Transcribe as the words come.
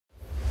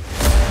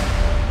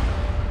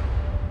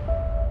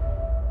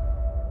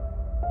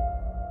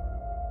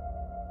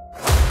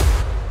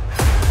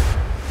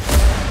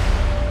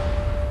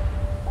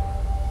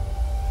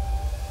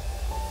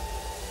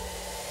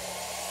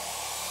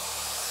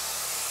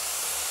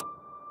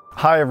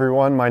Hi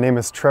everyone, my name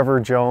is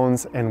Trevor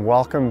Jones and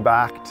welcome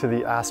back to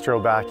the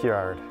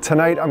AstroBackyard.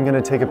 Tonight I'm going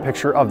to take a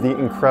picture of the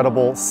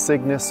incredible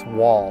Cygnus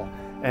Wall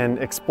and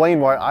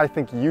explain why I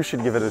think you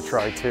should give it a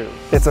try too.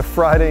 It's a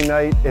Friday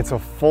night, it's a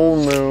full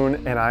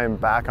moon, and I am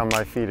back on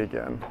my feet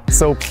again.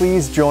 So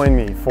please join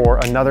me for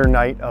another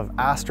night of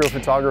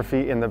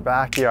astrophotography in the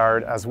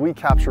backyard as we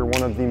capture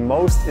one of the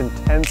most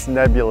intense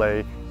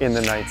nebulae in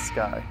the night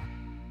sky.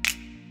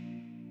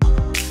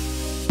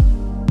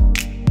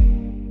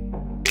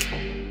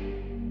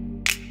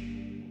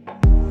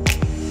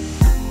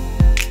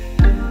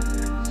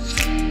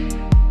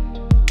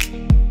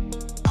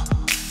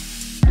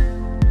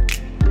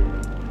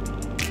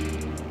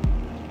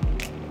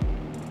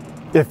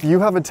 If you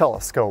have a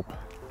telescope,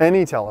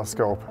 any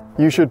telescope,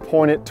 you should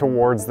point it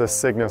towards the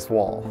Cygnus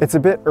Wall. It's a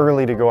bit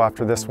early to go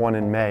after this one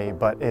in May,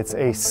 but it's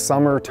a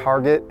summer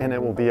target and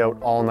it will be out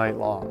all night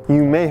long.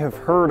 You may have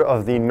heard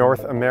of the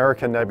North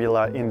America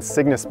Nebula in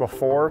Cygnus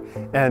before,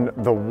 and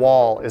the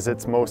wall is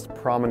its most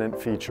prominent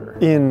feature.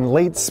 In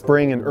late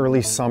spring and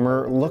early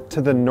summer, look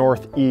to the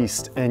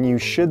northeast and you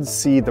should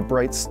see the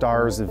bright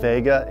stars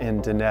Vega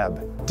and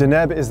Deneb.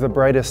 Deneb is the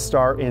brightest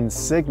star in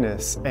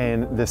Cygnus,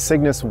 and the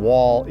Cygnus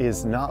Wall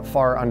is not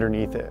far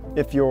underneath it.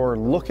 If you're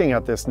looking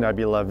at this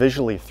nebula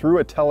visually through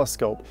a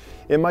telescope,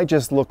 it might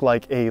just look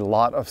like a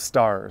lot of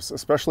stars,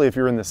 especially if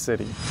you're in the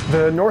city.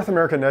 The North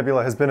America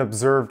Nebula has been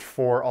observed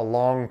for a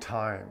long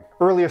time.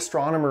 Early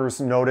astronomers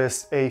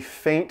noticed a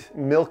faint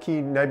milky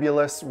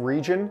nebulous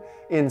region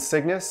in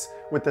Cygnus,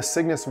 with the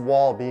Cygnus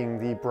Wall being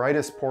the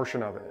brightest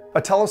portion of it.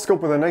 A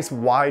telescope with a nice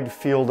wide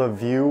field of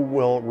view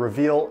will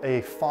reveal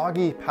a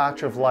foggy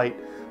patch of light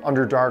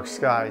under dark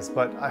skies,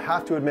 but I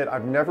have to admit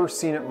I've never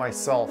seen it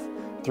myself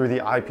through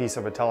the eyepiece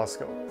of a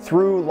telescope.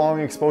 Through long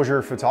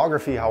exposure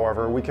photography,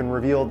 however, we can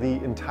reveal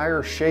the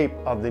entire shape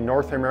of the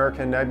North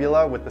American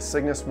Nebula with the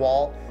Cygnus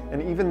Wall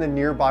and even the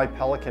nearby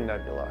Pelican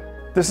Nebula.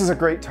 This is a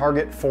great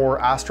target for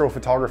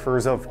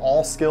astrophotographers of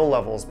all skill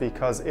levels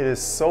because it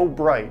is so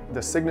bright,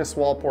 the Cygnus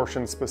Wall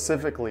portion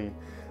specifically,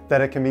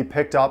 that it can be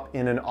picked up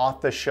in an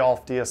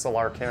off-the-shelf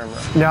DSLR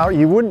camera. Now,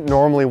 you wouldn't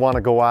normally want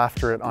to go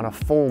after it on a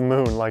full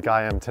moon like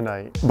I am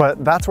tonight,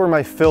 but that's where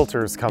my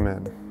filters come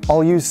in.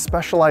 I'll use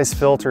specialized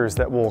filters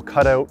that will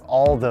cut out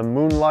all the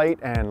moonlight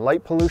and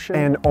light pollution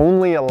and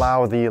only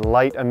allow the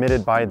light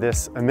emitted by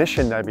this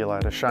emission nebula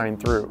to shine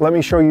through. Let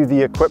me show you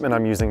the equipment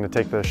I'm using to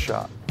take this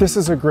shot. This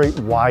is a great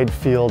wide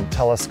field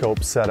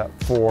telescope setup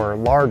for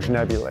large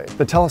nebulae.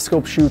 The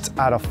telescope shoots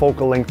at a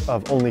focal length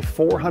of only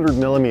 400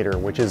 millimeter,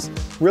 which is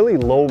really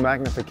low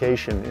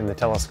magnification in the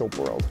telescope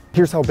world.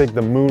 Here's how big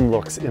the moon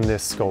looks in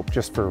this scope,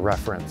 just for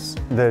reference.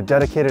 The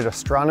dedicated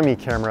astronomy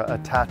camera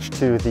attached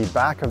to the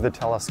back of the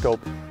telescope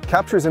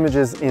captures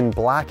images in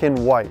black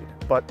and white,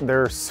 but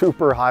they're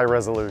super high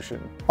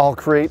resolution. I'll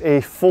create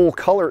a full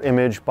color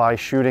image by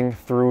shooting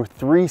through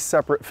 3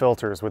 separate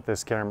filters with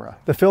this camera.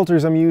 The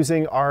filters I'm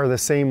using are the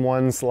same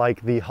ones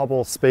like the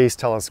Hubble Space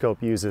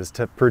Telescope uses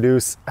to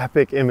produce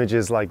epic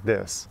images like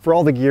this. For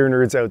all the gear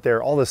nerds out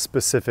there, all the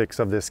specifics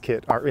of this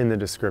kit are in the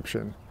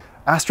description.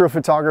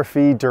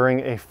 Astrophotography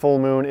during a full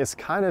moon is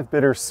kind of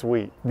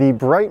bittersweet. The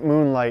bright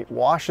moonlight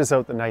washes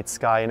out the night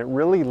sky and it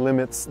really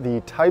limits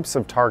the types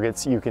of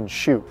targets you can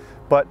shoot,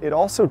 but it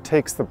also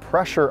takes the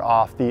pressure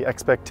off the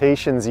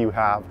expectations you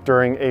have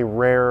during a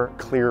rare,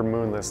 clear,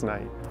 moonless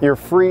night. You're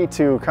free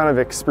to kind of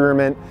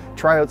experiment,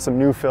 try out some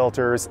new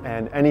filters,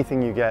 and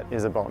anything you get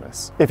is a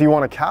bonus. If you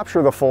want to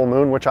capture the full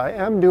moon, which I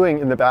am doing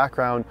in the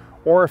background,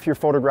 or if you're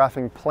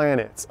photographing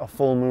planets, a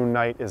full moon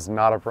night is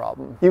not a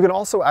problem. You can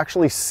also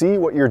actually see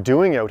what you're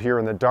doing out here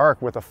in the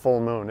dark with a full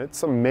moon.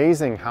 It's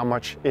amazing how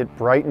much it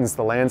brightens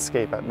the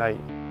landscape at night.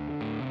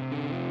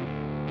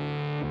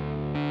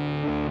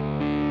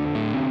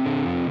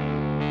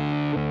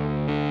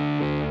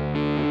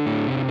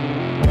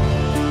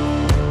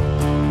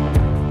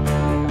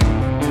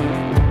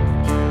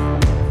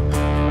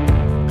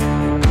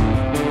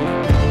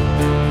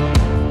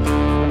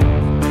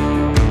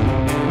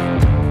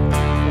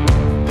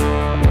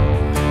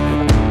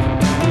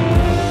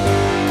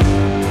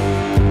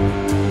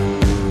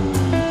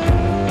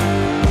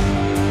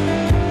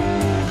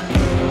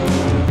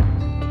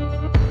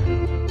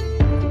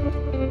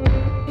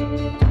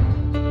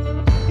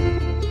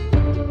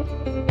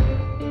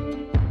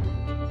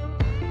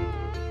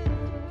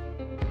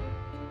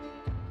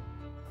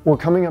 We're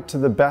coming up to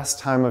the best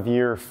time of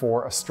year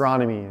for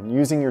astronomy and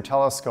using your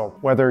telescope,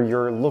 whether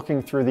you're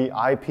looking through the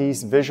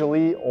eyepiece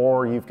visually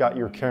or you've got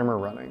your camera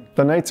running.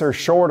 The nights are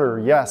shorter,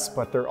 yes,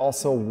 but they're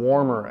also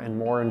warmer and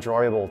more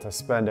enjoyable to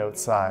spend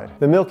outside.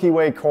 The Milky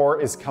Way core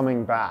is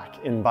coming back,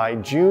 and by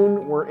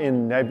June, we're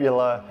in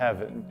Nebula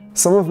Heaven.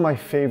 Some of my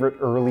favorite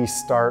early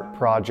start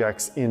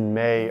projects in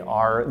May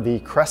are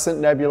the Crescent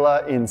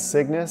Nebula in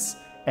Cygnus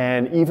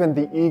and even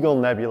the Eagle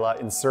Nebula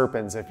in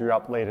Serpens if you're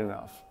up late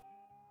enough.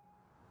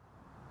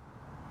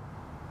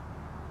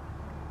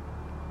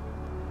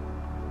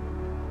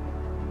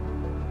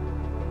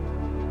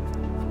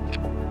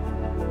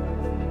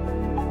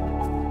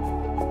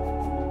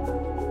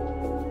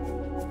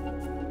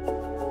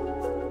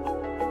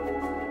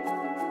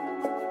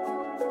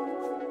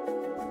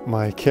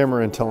 My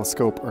camera and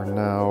telescope are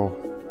now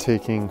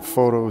taking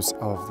photos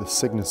of the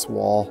Cygnus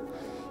Wall.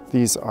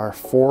 These are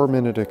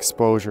 4-minute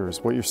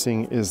exposures. What you're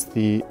seeing is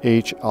the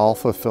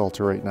H-alpha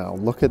filter right now.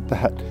 Look at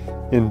that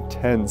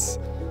intense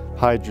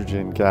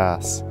hydrogen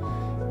gas.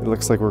 It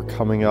looks like we're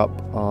coming up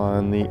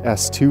on the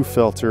S2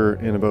 filter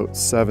in about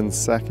 7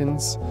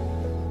 seconds.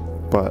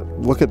 But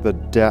look at the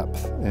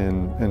depth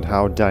and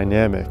how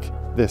dynamic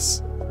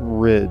this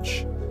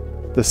ridge,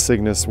 the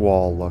Cygnus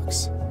Wall,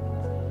 looks.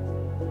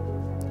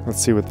 Let's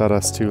see what that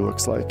S2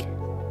 looks like.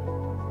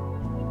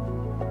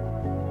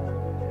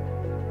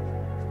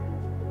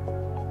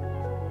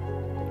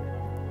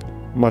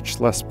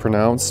 Much less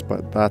pronounced,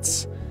 but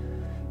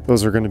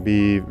those are going to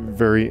be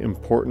very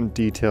important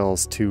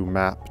details to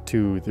map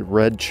to the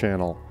red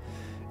channel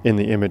in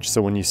the image.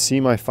 So when you see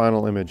my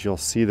final image, you'll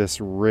see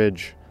this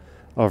ridge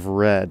of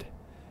red,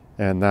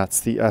 and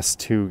that's the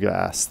S2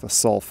 gas, the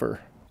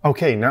sulfur.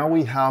 Okay, now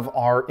we have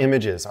our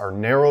images, our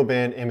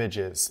narrowband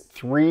images.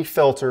 3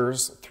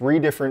 filters, 3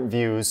 different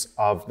views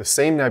of the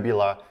same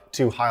nebula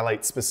to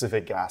highlight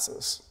specific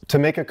gases. To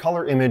make a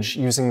color image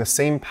using the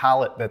same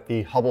palette that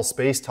the Hubble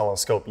Space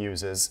Telescope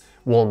uses,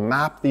 we'll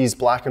map these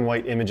black and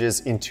white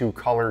images into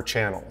color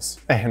channels.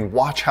 And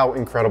watch how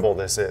incredible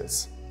this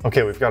is.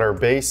 Okay, we've got our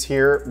base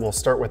here. We'll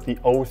start with the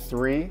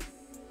O3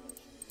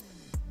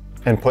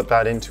 and put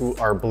that into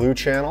our blue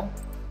channel.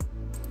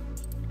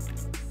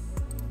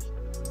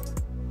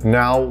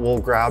 Now we'll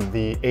grab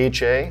the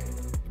HA,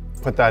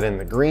 put that in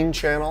the green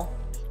channel.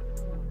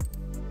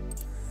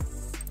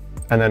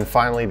 And then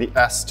finally the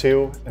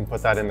S2 and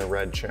put that in the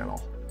red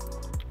channel.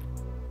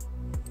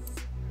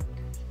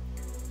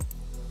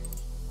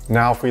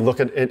 Now if we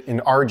look at it in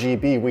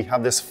RGB, we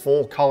have this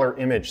full color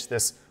image,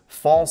 this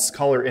false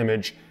color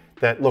image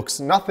that looks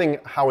nothing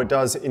how it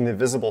does in the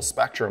visible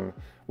spectrum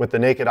with the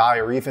naked eye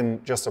or even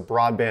just a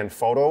broadband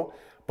photo.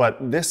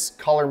 But this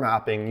color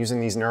mapping using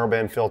these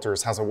narrowband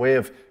filters has a way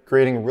of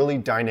creating a really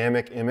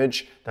dynamic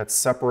image that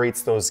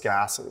separates those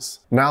gases.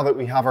 Now that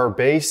we have our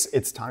base,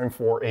 it's time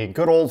for a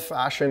good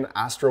old-fashioned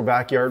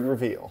AstroBackyard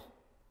reveal.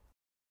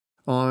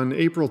 On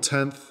April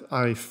 10th,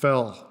 I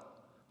fell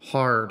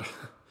hard.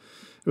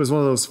 It was one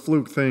of those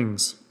fluke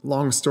things.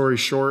 Long story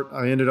short,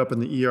 I ended up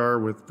in the ER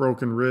with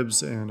broken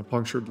ribs and a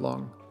punctured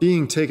lung.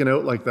 Being taken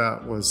out like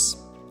that was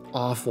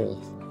awful.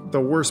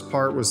 The worst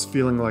part was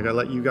feeling like I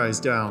let you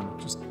guys down,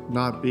 just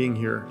not being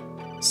here.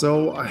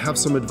 So I have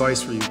some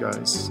advice for you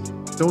guys.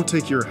 Don't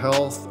take your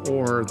health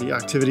or the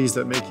activities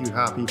that make you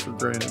happy for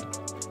granted.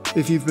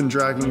 If you've been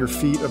dragging your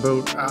feet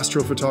about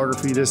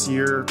astrophotography this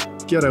year,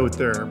 get out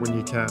there when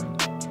you can.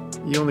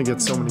 You only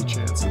get so many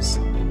chances.